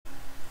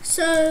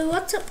So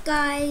what's up,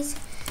 guys?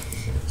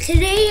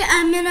 Today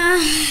I'm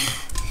gonna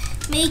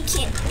make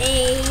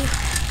a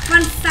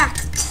fun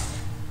fact.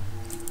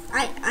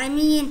 I'm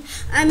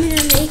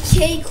gonna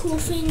make a cool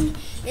thing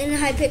in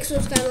Hypixel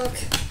Skyblock.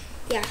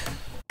 Yeah,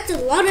 that's a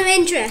lot of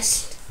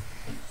interest.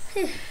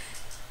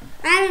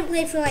 I haven't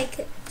played for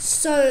like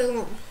so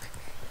long.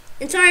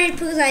 And sorry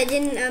because I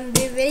didn't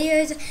do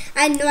videos.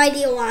 I had no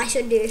idea what I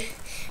should do.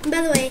 And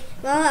by the way,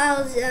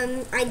 while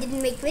I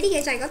didn't make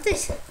videos, I got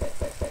this.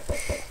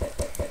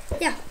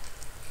 Yeah,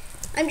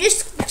 I'm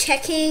just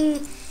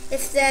checking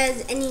if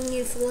there's any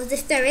new floors.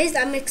 If there is,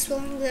 I'm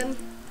exploring them.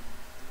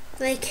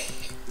 Like,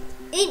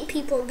 ain't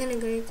people gonna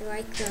go to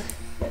like the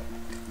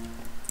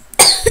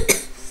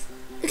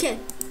okay,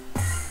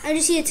 I'm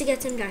just here to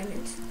get some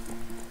diamonds.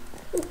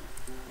 Ooh,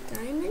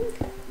 diamond?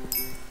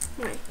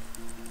 Right.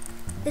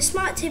 The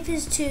smart tip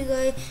is to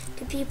go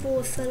to people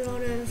with a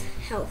lot of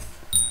health.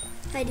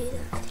 I do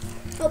that.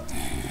 Oh,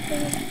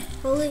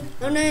 holy!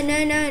 Oh no!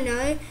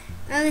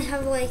 I only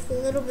have like a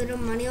little bit of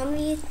money on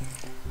me,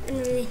 and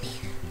really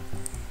need.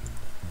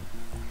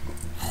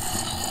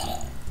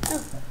 Oh,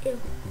 ew!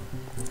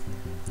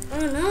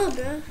 Oh no,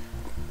 bro!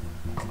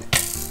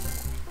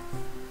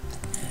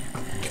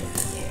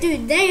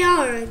 Dude, they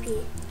are OP.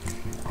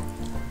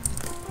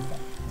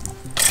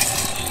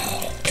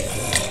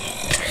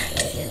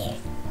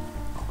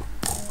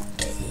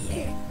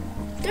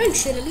 Don't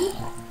shoot at me.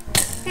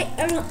 Hey,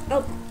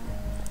 oh,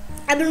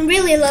 I've been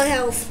really low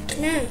health.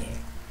 No,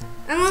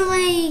 I'm on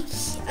like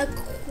a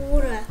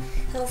quarter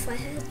health I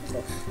had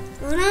before.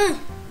 Oh no!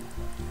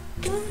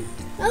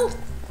 Oh,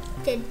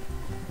 dead.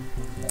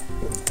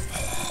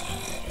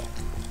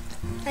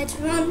 Let's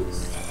run.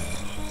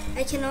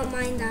 I cannot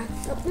mind that.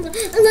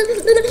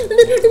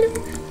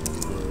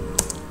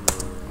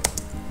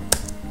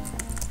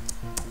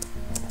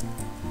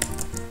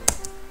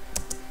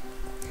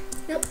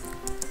 Nope,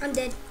 I'm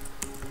dead.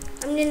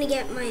 I'm gonna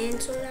get my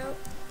sword out.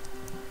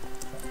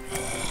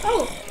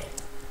 Oh,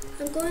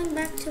 I'm going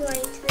back to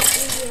like the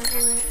easier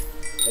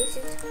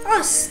places.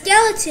 Oh,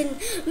 skeleton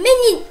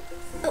minion.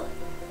 Oh,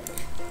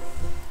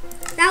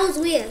 that was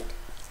weird.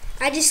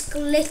 I just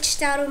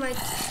glitched out of my I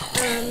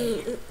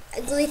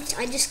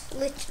just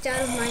glitched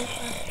out of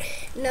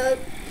Minecraft. No,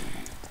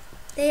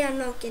 they are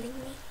not getting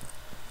me.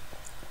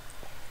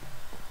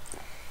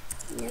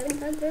 No.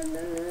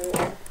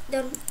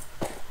 Done.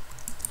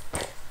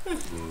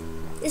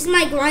 This is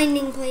my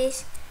grinding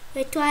place.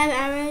 Wait, do I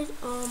have arrows?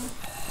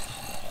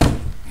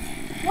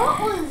 What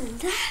was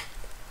that?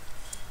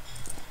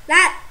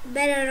 That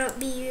better not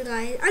be you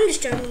guys. I'm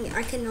just joking.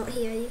 I cannot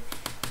hear you.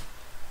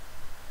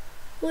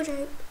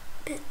 Wardrobe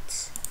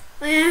pets.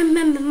 I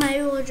remember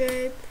my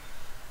wardrobe.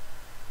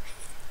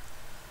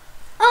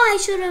 Oh, I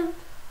should have.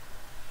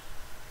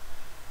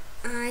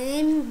 I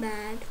am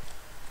bad.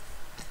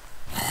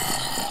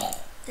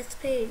 Next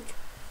page.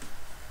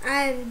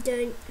 I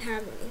don't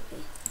have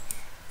anything.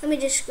 Let me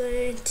just go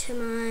into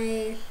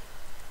my.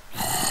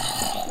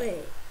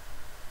 Wait.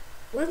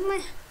 Where's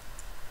my.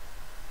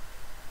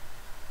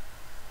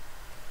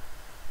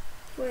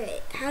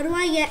 Wait, how do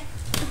I get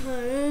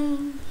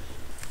home?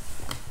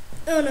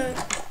 Oh no.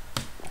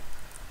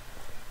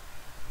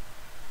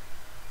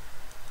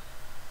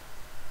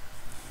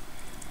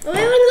 Where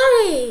am I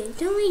going?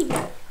 Don't leave.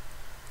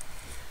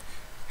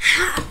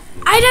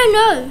 I don't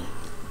know.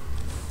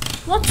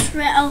 What's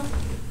red? Oh.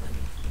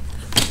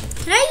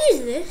 Can I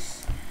use this?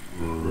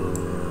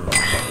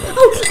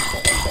 Oh!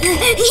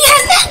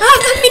 Yes! I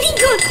have the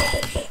minigun!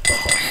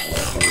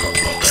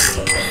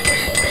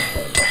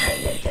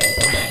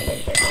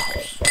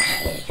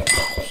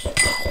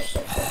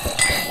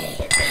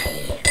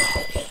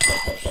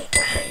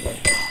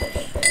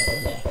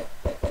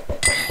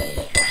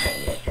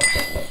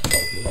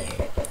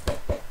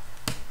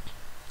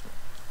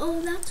 Oh,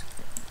 that's...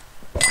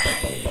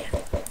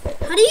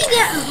 How do you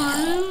get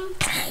home?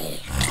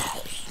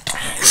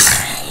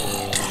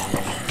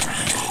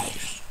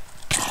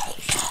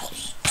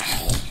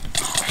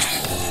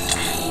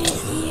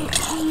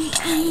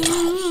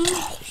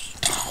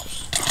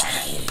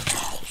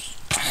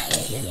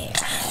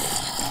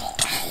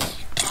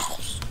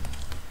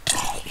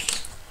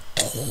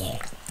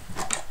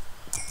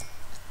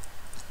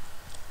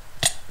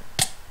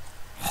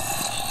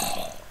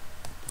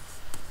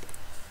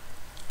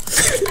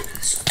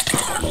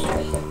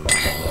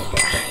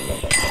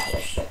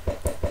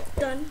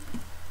 Done.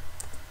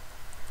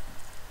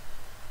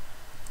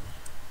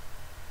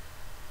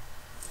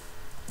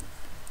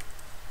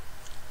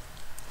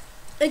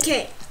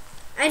 Okay,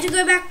 I had to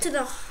go back to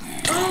the.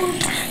 Oh.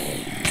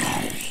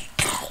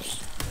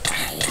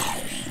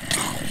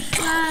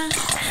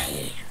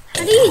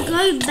 How do you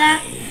go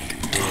back?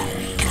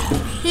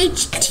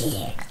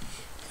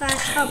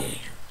 HT/hub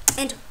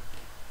and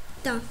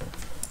done.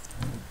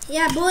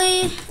 Yeah,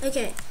 boy.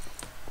 Okay.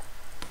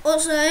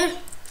 Also,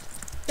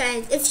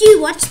 guys, if you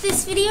watch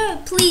this video,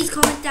 please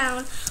comment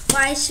down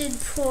what I should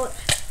put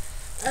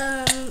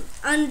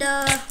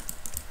under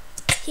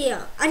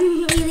here. I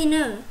don't really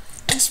know.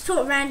 I just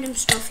put random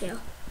stuff here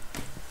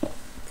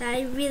that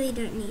I really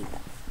don't need.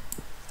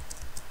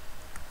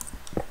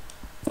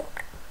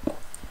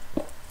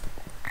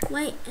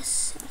 Wait a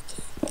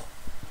second.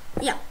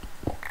 Yeah.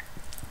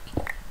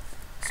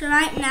 So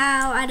right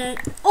now I don't.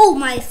 Oh,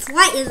 my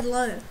flight is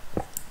low.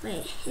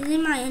 Wait, is it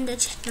my ender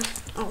chest? No.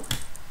 Oh,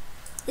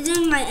 is it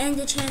in my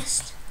ender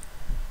chest?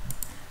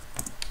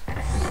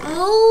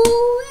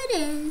 Oh, it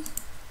is.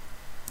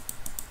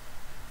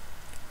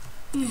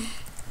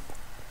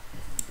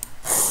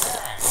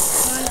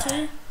 One,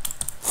 two.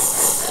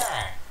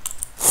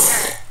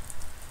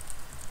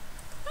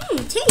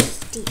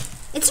 Tasty.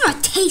 It's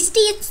not tasty,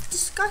 it's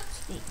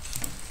disgusting.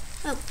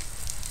 Oh.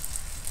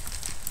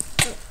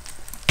 Oh.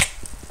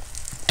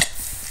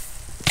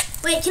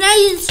 Wait, can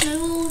I use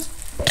snowballs?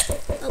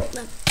 Oh,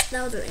 no,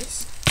 that was a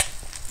race.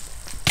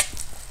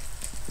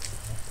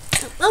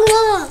 Oh,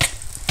 whoa.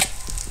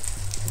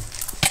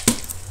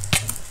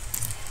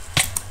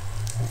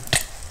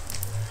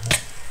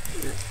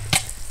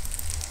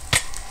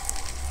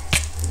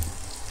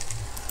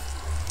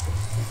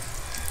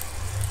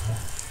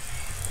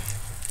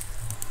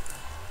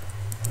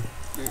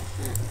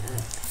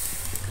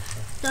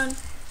 Done.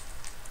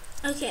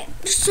 Okay,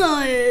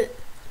 so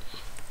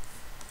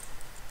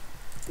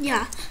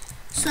yeah,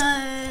 so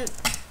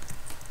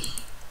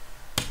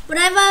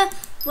whatever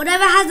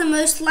has the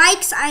most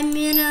likes, I'm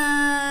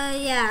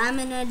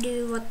gonna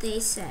do what they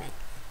say.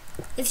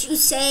 If you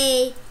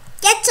say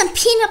get some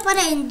peanut butter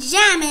and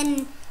jam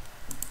and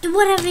do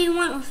whatever you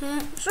want with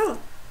it, sure.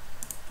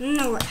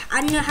 No,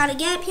 I don't know how to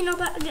get peanut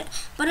butter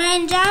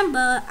and jam,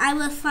 but I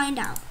will find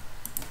out.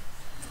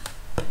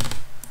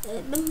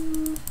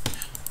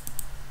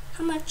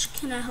 How much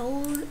can I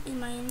hold in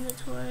my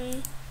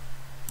inventory?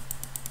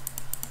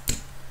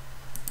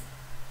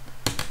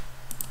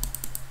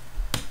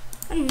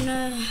 I don't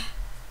know.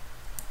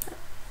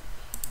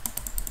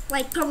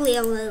 Like probably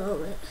a little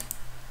bit.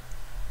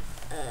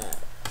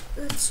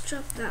 Let's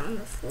drop that on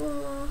the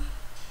floor.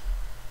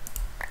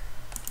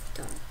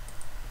 Done.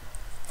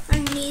 I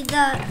need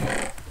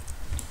that.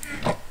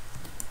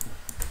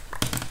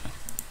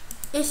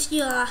 If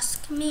you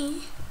ask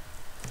me,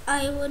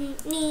 I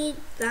wouldn't need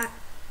that.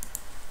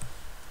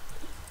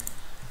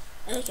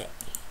 Okay.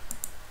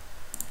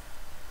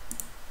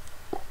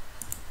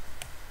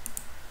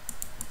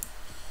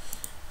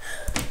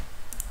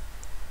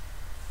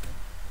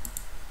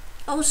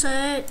 Also,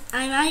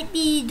 I might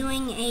be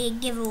doing a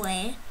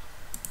giveaway.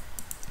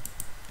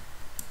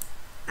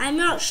 I'm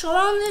not sure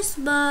on this,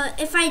 but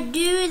if I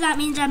do, that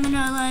means I'm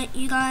gonna let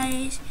you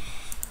guys.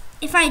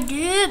 If I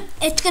do,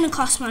 it's gonna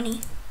cost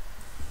money.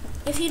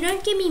 If you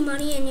don't give me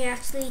money and you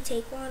actually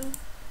take one,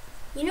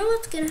 you know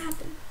what's gonna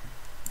happen?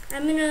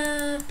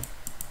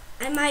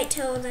 I might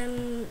tell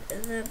them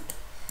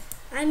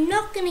I'm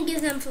not gonna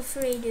give them for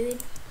free,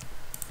 dude.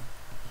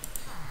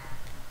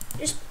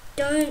 Just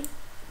don't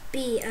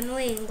be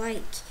annoying.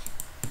 Like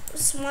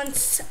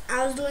once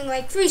I was doing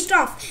like free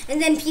stuff, and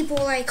then people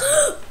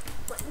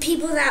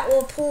people that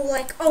will pull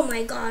like, oh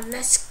my god,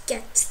 let's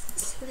get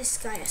this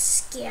guy a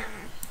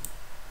scam,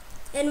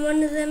 and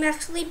one of them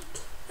actually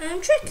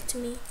tricked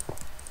me.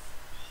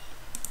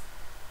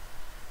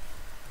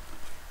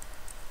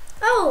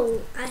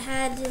 Oh, I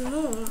had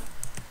more.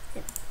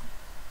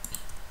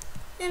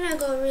 Then I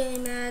got really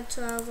mad,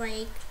 so I was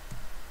like,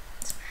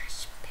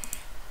 slash ban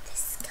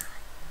this guy.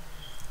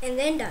 And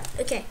then done.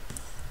 Okay.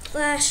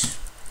 Flash.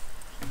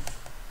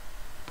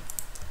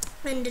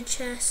 Ender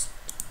chest.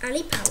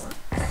 Ali power.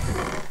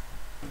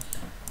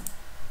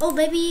 Oh,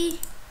 baby.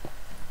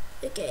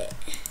 Okay.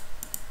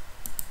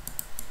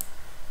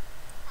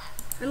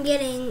 I'm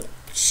getting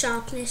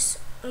sharpness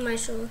on my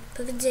sword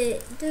because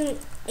it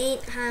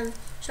ain't have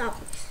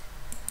sharpness.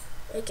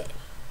 Okay.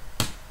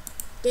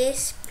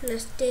 This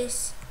plus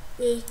this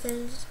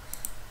equals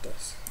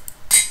this.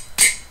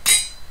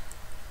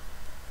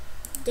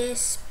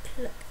 This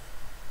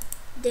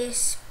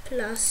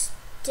plus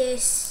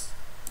this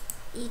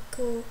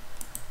equals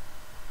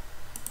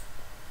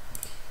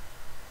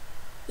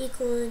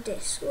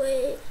this.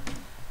 Wait,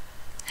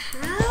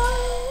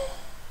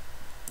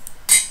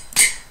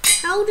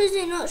 how does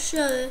it not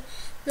show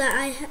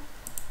that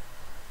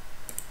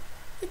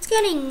it's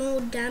getting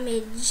more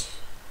damage?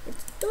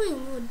 It's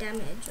doing more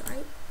damage,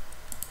 right?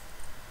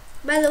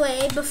 By the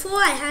way, before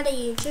I had a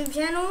YouTube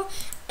channel,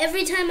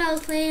 every time I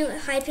was playing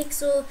with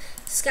Hypixel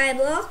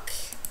Skyblock,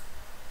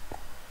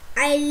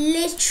 I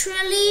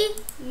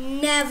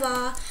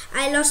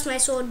lost my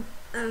sword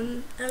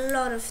a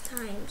lot of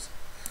times.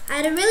 I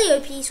had a really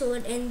OP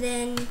sword, and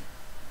then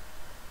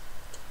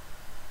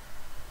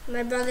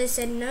my brother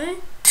said,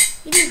 no,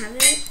 you didn't have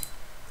it.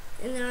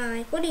 And then I'm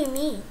like, what do you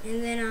mean?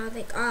 And then I was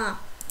like,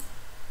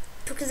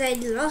 because I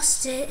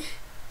lost it.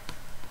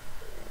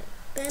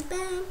 Bam,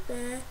 bam,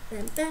 bam,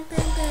 bam, bam,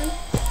 bam,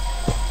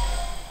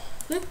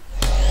 bam.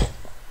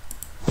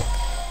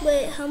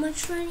 Wait, how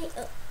much money?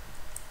 Oh,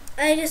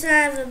 I just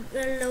have a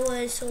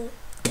lower sword.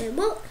 Wait,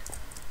 what?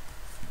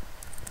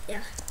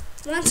 Yeah.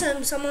 Once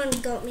someone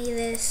got me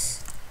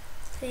this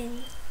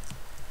thing.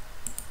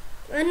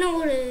 I don't know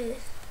what it is.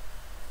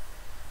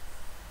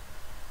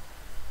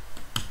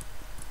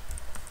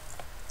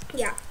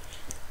 Yeah.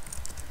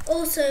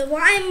 Also,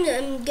 what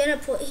I'm gonna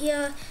put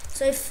here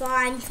so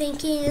far I'm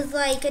thinking is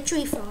like a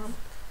tree farm.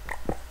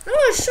 I'm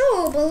not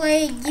sure, but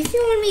like if you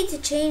want me to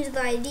change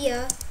the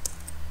idea,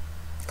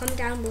 comment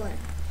down below.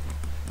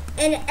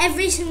 And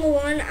every single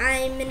one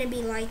I'm gonna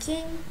be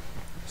liking,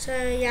 so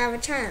you have a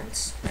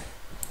chance.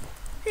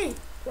 Hey,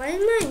 why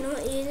am I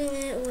not using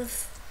it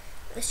with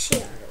a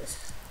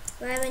shears?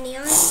 Do I have any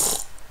iron?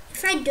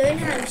 If I don't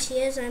have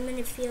shears, I'm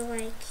gonna feel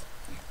like,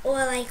 or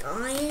like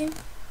iron.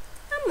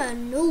 I'm a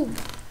noob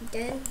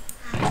then.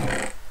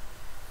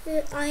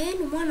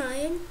 Iron, 1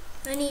 iron.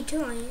 I need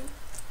 2 iron.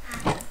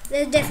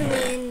 They're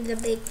definitely in the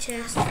big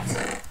chest.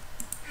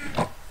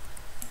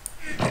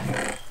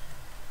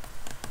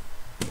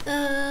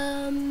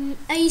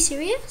 Are you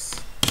serious?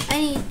 I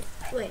need,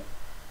 wait,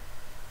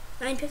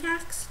 9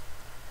 pickaxe?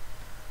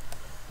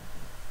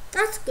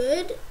 That's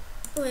good.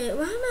 Wait,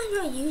 why am I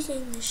not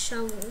using the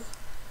shovel?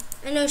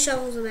 I know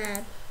shovels are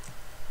bad.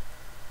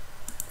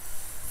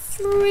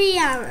 3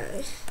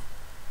 arrows.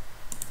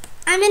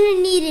 I'm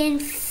gonna need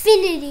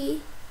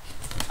infinity.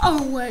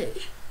 Oh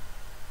wait.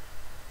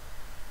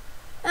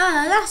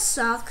 Oh, that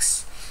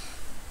sucks.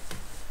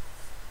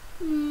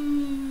 Wait,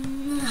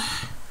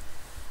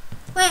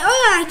 oh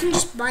yeah, I can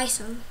just buy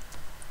some.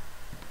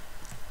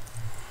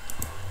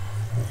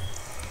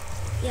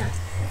 Yeah.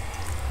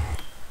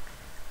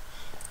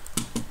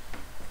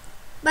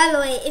 By the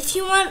way, if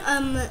you want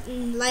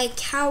like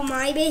how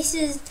my base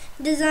is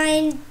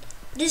designed,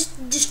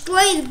 just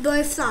destroy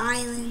both the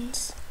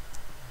islands.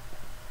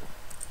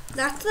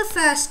 That's the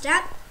first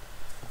step.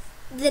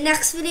 The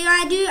next video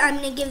I do, I'm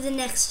gonna give the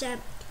next step.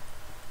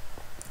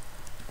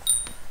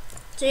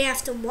 So you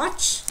have to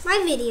watch my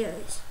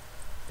videos.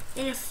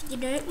 And if you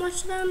don't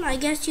watch them, I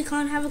guess you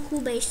can't have a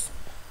cool base.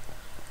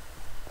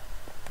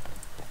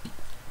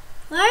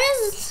 Where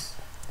is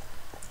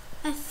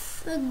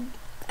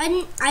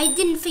I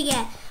didn't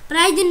forget, but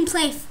I didn't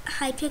play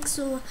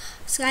Hypixel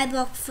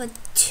Skyblock for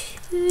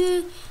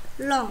too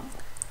long.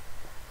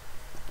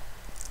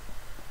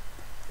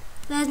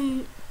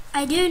 Then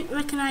I don't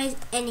recognize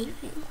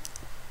anything.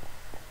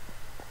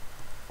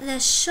 The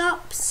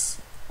shops.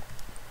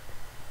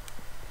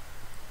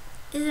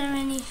 Is there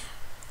any?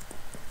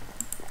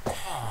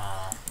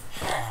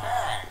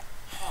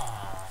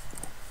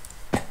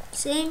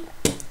 Same.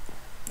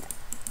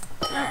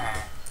 No.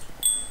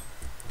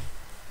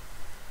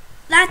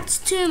 That's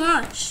too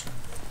much.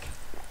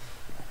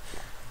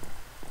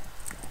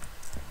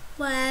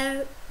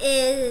 Where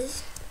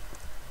is?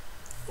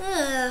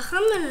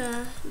 I'm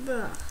gonna,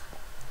 bruh.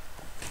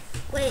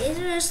 Wait, is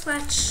there a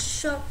slash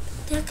shop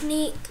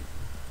technique?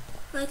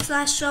 Like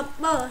slash shop?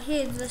 Oh,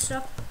 here's the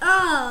shop.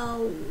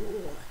 Oh,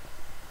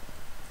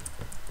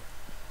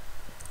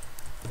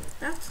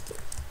 that's.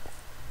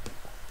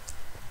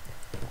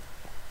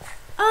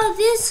 Oh,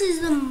 this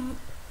is the.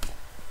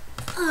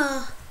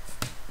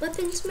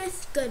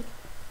 Weaponsmith. Good.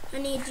 I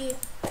need you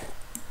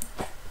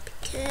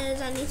because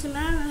I need some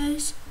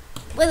arrows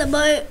with a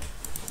bow.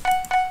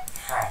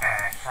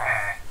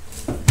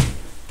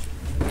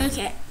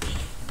 Okay.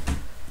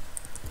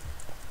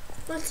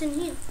 What's in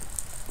here?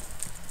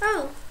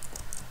 Oh,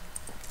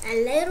 a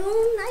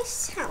little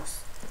nice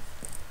house.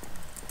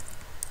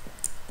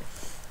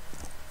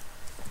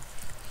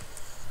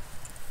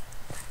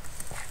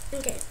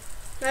 Okay,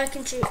 now I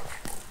can shoot.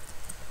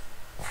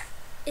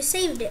 It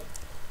saved it.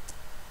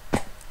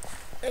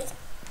 Okay.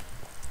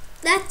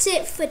 That's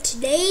it for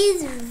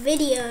today's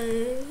video.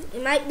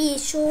 It might be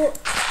short,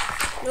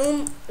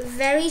 no,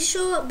 very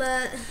short,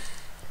 but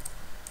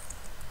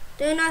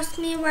don't ask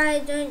me why I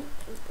do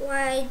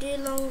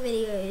long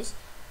videos.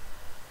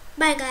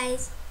 Bye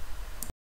guys.